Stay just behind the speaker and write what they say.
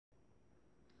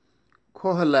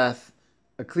Koheleth,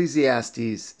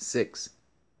 Ecclesiastes 6.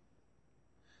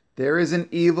 There is an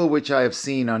evil which I have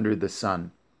seen under the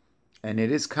sun, and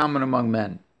it is common among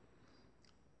men.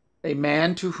 A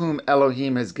man to whom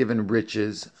Elohim has given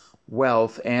riches,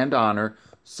 wealth, and honor,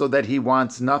 so that he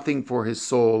wants nothing for his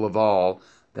soul of all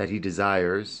that he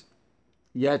desires.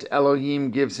 Yet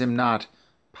Elohim gives him not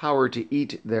power to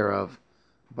eat thereof,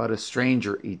 but a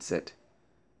stranger eats it.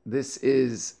 This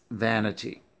is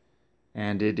vanity,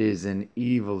 and it is an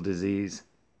evil disease.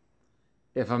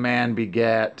 If a man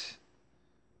beget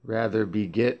 100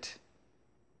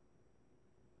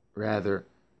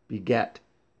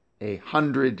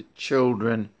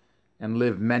 children, and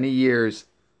live many years,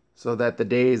 so that the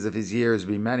days of his years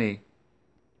be many,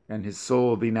 and his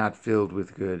soul be not filled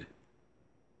with good,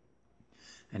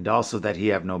 and also that he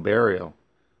have no burial,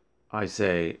 I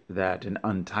say that an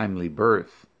untimely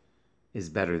birth is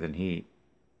better than he.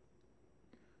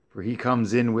 For he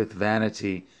comes in with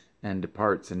vanity and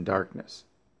departs in darkness,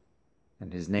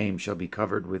 and his name shall be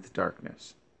covered with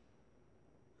darkness.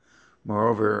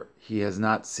 Moreover, he has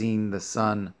not seen the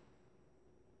sun,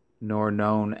 nor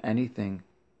known anything.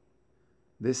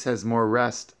 This has more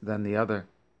rest than the other.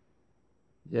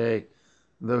 Yea,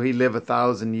 though he live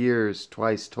 1,000 years,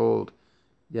 twice told,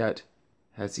 yet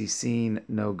has he seen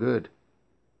no good.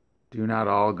 Do not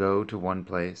all go to one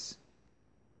place?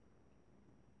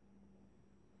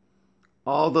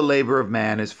 All the labor of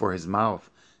man is for his mouth,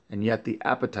 and yet the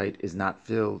appetite is not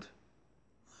filled.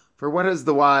 For what has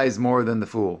the wise more than the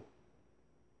fool?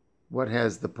 What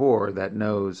has the poor that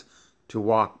knows to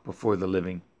walk before the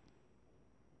living?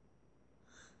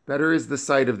 Better is the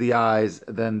sight of the eyes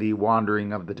than the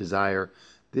wandering of the desire.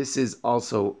 This is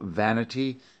also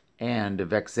vanity and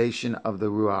vexation of the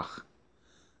Ruach.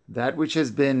 That which has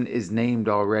been is named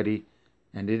already,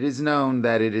 and it is known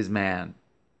that it is man.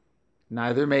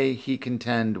 Neither may he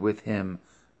contend with him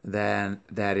that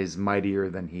is mightier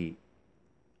than he.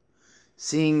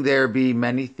 Seeing there be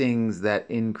many things that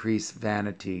increase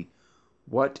vanity,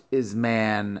 what is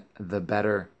man the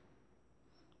better?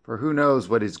 For who knows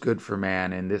what is good for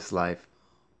man in this life,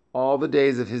 all the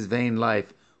days of his vain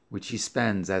life, which he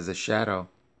spends as a shadow?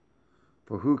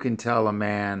 For who can tell a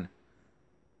man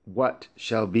what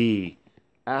shall be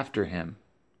after him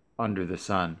under the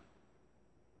sun?